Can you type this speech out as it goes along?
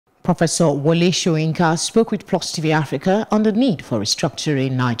Professor Wole Soyinka spoke with Plus TV Africa on the need for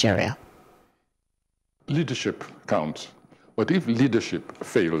restructuring Nigeria. Leadership counts, but if leadership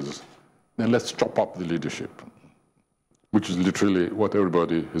fails, then let's chop up the leadership, which is literally what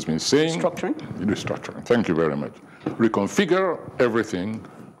everybody has been saying. Restructuring? Restructuring. Thank you very much. Reconfigure everything,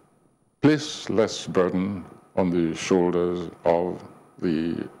 place less burden on the shoulders of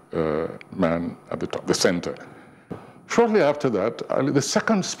the man at the top, the center. Shortly after that, the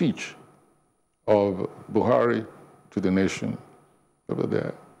second speech of Buhari to the nation over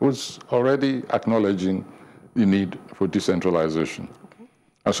there was already acknowledging the need for decentralization. Okay.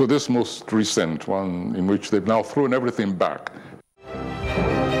 And so this most recent one, in which they've now thrown everything back